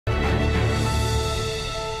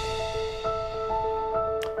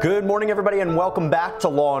Good morning, everybody, and welcome back to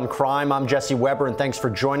Law and Crime. I'm Jesse Weber, and thanks for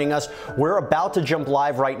joining us. We're about to jump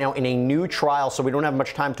live right now in a new trial, so we don't have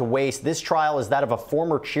much time to waste. This trial is that of a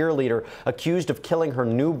former cheerleader accused of killing her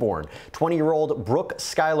newborn. 20-year-old Brooke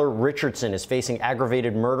Skylar Richardson is facing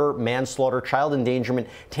aggravated murder, manslaughter, child endangerment,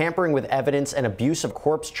 tampering with evidence, and abuse of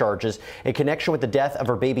corpse charges in connection with the death of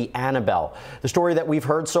her baby Annabelle. The story that we've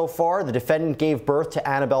heard so far, the defendant gave birth to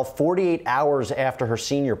Annabelle 48 hours after her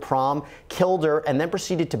senior prom, killed her, and then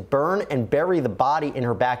proceeded to burn and bury the body in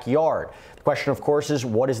her backyard. The question, of course, is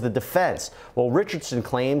what is the defense? Well, Richardson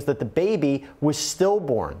claims that the baby was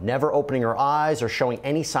stillborn, never opening her eyes or showing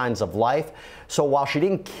any signs of life. So while she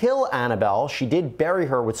didn't kill Annabelle, she did bury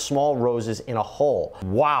her with small roses in a hole.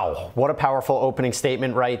 Wow, what a powerful opening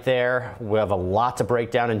statement right there. We have a lot to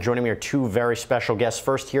break down, and joining me are two very special guests.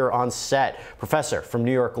 First, here on set, Professor from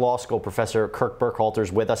New York Law School, Professor Kirk Burkhalter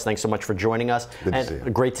is with us. Thanks so much for joining us. Good to see you.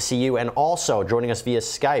 Great to see you. And also joining us via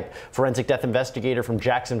Skype, forensic death investigator from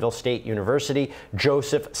Jacksonville State University,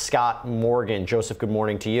 Joseph Scott Morgan. Joseph, good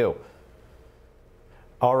morning to you.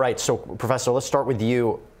 All right, so Professor, let's start with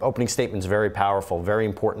you. Opening statement's very powerful, very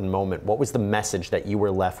important moment. What was the message that you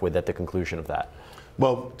were left with at the conclusion of that?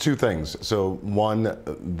 Well, two things. So one,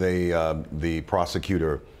 the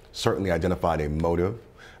prosecutor certainly identified a motive,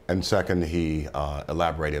 and second, he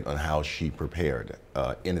elaborated on how she prepared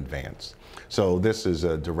in advance. So this is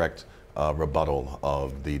a direct rebuttal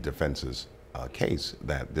of the defense's case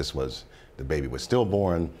that the baby was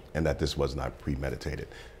stillborn and that this was not premeditated.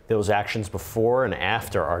 Those actions before and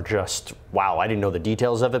after are just, wow, I didn't know the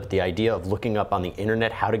details of it, but the idea of looking up on the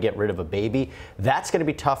internet how to get rid of a baby, that's going to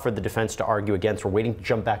be tough for the defense to argue against. We're waiting to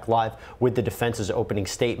jump back live with the defense's opening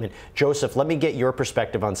statement. Joseph, let me get your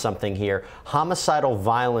perspective on something here. Homicidal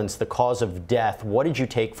violence, the cause of death, what did you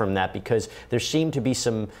take from that? Because there seemed to be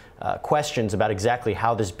some questions about exactly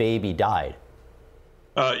how this baby died.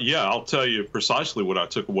 Yeah, I'll tell you precisely what I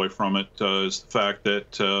took away from it is the fact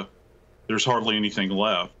that there's hardly anything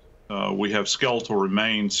left. We have skeletal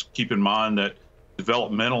remains. Keep in mind that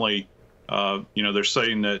developmentally, they're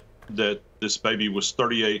saying that this baby was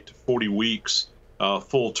 38 to 40 weeks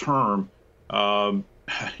full term. A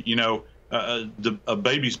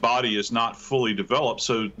baby's body is not fully developed,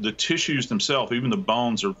 so the tissues themselves, even the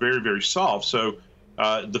bones, are very, very soft. So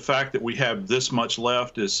the fact that we have this much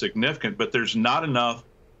left is significant, but there's not enough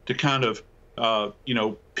to kind of,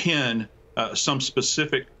 pin some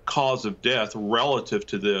specific cause of death relative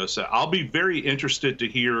to this. I'll be very interested to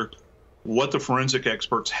hear what the forensic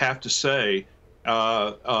experts have to say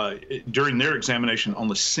during their examination on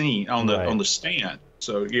the scene, on the stand.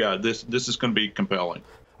 So yeah, this is going to be compelling.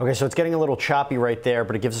 Okay, so it's getting a little choppy right there,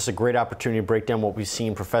 but it gives us a great opportunity to break down what we've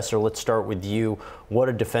seen. Professor, let's start with you. What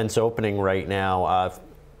a defense opening right now.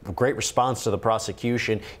 Great response to the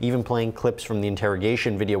prosecution, even playing clips from the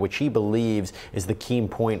interrogation video, which he believes is the key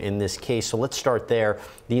point in this case. So let's start there.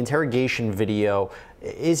 The interrogation video,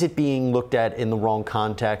 is it being looked at in the wrong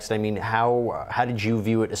context? I mean, how did you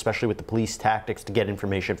view it, especially with the police tactics to get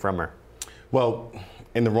information from her? Well,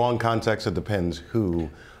 in the wrong context, it depends who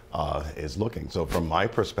is looking. So from my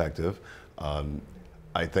perspective,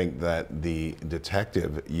 I think that the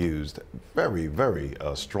detective used very, very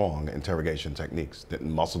strong interrogation techniques.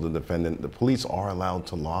 Didn't muscle the defendant. The police are allowed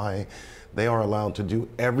to lie. They are allowed to do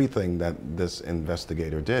everything that this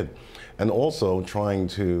investigator did. And also trying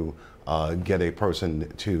to get a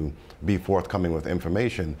person to be forthcoming with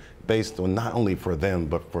information based on not only for them,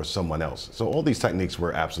 but for someone else. So all these techniques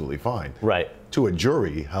were absolutely fine. Right. To a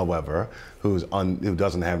jury, however, who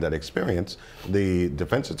doesn't have that experience, the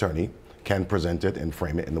defense attorney can present it and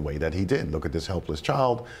frame it in the way that he did. Look at this helpless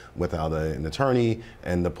child without an attorney,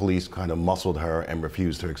 and the police kind of muscled her and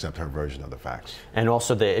refused to accept her version of the facts. And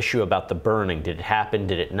also the issue about the burning. Did it happen?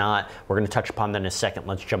 Did it not? We're going to touch upon that in a second.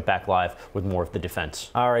 Let's jump back live with more of the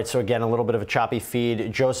defense. All right, so again, a little bit of a choppy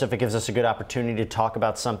feed. Joseph, it gives us a good opportunity to talk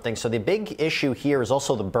about something. So the big issue here is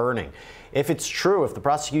also the burning. If it's true, if the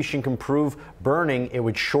prosecution can prove burning, it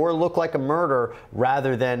would sure look like a murder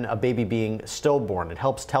rather than a baby being stillborn. It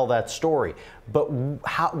helps tell that story. But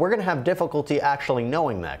we're going to have difficulty actually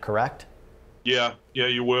knowing that, correct? Yeah,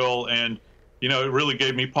 you will. And, it really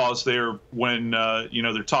gave me pause there when,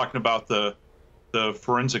 they're talking about the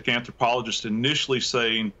forensic anthropologist initially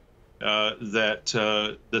saying that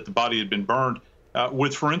the body had been burned.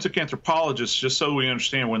 With forensic anthropologists, just so we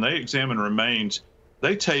understand, when they examine remains,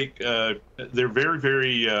 they take, they're very,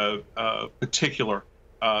 very particular,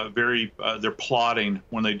 they're plotting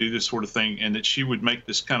when they do this sort of thing, and that she would make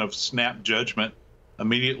this kind of snap judgment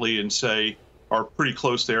immediately and say, or pretty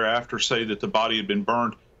close thereafter, say that the body had been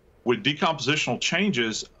burned. with decompositional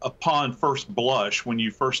changes upon first blush, when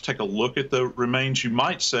you first take a look at the remains, you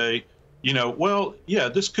might say, well, yeah,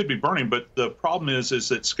 this could be burning, but the problem is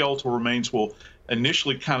that skeletal remains will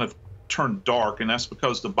initially kind of turn dark, and that's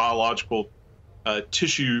because the biological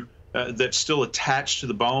tissue that's still attached to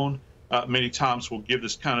the bone many times will give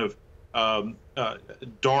this kind of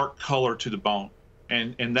dark color to the bone.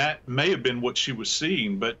 And that may have been what she was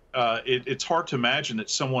seeing, but it's hard to imagine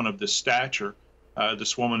that someone of this stature,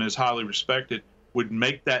 this woman is highly respected, would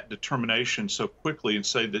make that determination so quickly and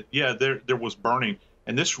say that, yeah, there was burning.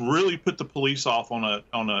 And this really put the police off on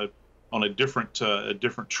a different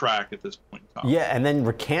track at this point in time. Yeah, and then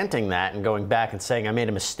recanting that and going back and saying I made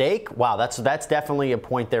a mistake. Wow, that's definitely a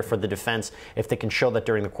point there for the defense if they can show that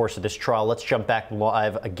during the course of this trial. Let's jump back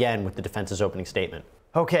live again with the defense's opening statement.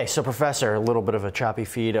 Okay, so Professor, a little bit of a choppy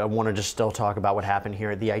feed. I want to just still talk about what happened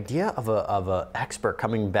here. The idea of a expert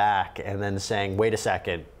coming back and then saying, wait a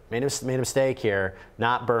second, made a mistake here,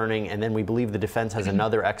 not burning, and then we believe the defense has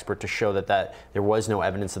another expert to show that there was no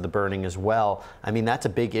evidence of the burning as well. I mean, that's a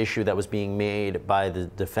big issue that was being made by the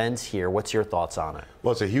defense here. What's your thoughts on it?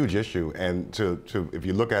 Well, it's a huge issue, and if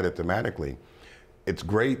you look at it thematically, it's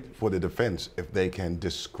great for the defense if they can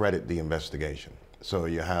discredit the investigation. So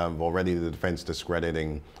you have already the defense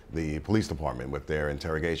discrediting the police department with their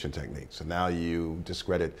interrogation techniques. So now you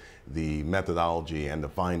discredit the methodology and the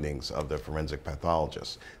findings of the forensic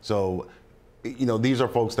pathologists. So, these are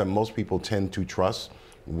folks that most people tend to trust.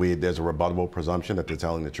 There's a rebuttable presumption that they're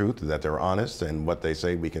telling the truth, that they're honest, and what they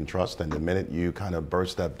say we can trust. And the minute you kind of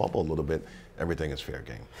burst that bubble a little bit, everything is fair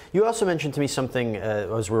game. You also mentioned to me something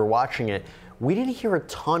as we were watching it. We didn't hear a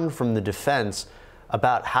ton from the defense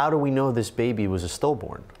about how do we know this baby was a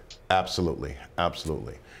stillborn? Absolutely,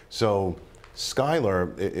 absolutely. So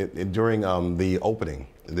Skylar, during the opening,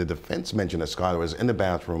 the defense mentioned that Skylar was in the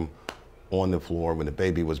bathroom on the floor when the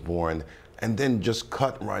baby was born, and then just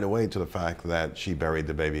cut right away to the fact that she buried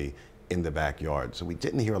the baby in the backyard. So we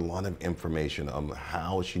didn't hear a lot of information on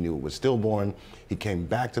how she knew it was stillborn. He came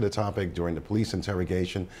back to the topic during the police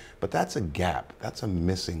interrogation, but that's a gap. That's a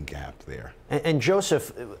missing gap there. And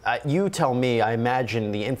Joseph, you tell me, I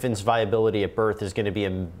imagine the infant's viability at birth is going to be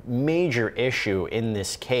a major issue in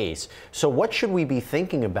this case. So what should we be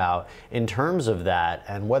thinking about in terms of that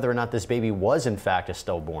and whether or not this baby was in fact a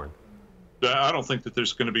stillborn? I don't think that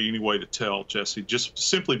there's going to be any way to tell, Jesse, just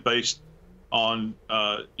simply based on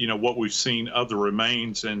what we've seen of the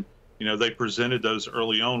remains, and they presented those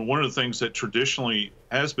early on. One of the things that traditionally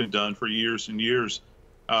has been done for years and years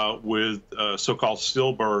with so-called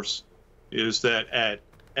stillbirths is that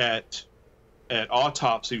at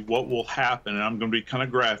autopsy, what will happen, and I'm going to be kind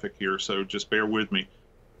of graphic here, so just bear with me.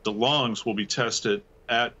 The lungs will be tested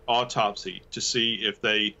at autopsy to see if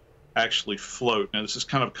they actually float. Now, this is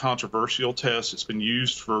kind of a controversial test. It's been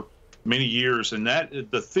used for many years, and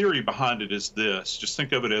the theory behind it is this. Just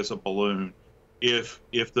think of it as a balloon. If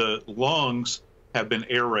the lungs have been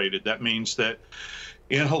aerated, that means that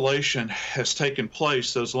inhalation has taken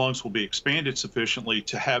place. Those lungs will be expanded sufficiently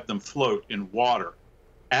to have them float in water.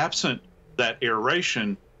 Absent that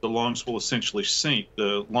aeration, the lungs will essentially sink.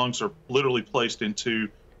 The lungs are literally placed into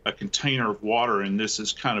a container of water, and this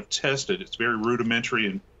is kind of tested. It's very rudimentary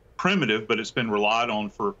and primitive, but it's been relied on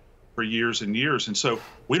for years and years. And so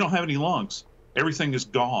we don't have any lungs. Everything is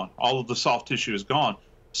gone. All of the soft tissue is gone.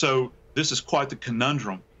 So this is quite the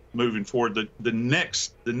conundrum moving forward. The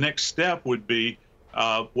next step would be,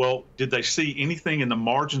 well, did they see anything in the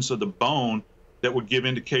margins of the bone that would give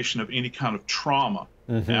indication of any kind of trauma?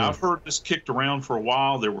 Mm-hmm. Now, I've heard this kicked around for a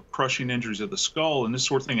while. There were crushing injuries of the skull and this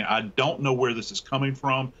sort of thing. I don't know where this is coming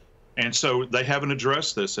from. And so they haven't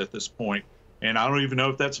addressed this at this point. And I don't even know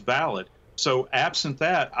if that's valid. So absent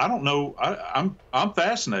that, I don't know. I'm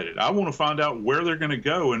fascinated. I want to find out where they're going to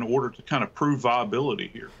go in order to kind of prove viability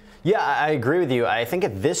here. Yeah, I agree with you. I think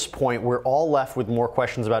at this point, we're all left with more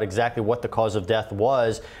questions about exactly what the cause of death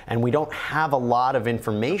was, and we don't have a lot of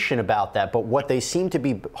information about that. But what they seem to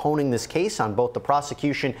be honing this case on, both the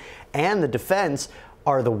prosecution and the defense,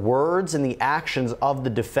 are the words and the actions of the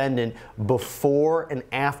defendant before and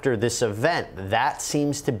after this event. That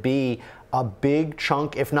seems to be a big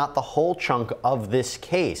chunk, if not the whole chunk, of this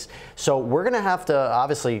case. So we're going to have to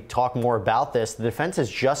obviously talk more about this. The defense has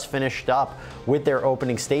just finished up with their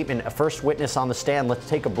opening statement. A first witness on the stand. Let's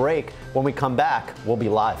take a break. When we come back, we'll be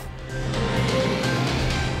live.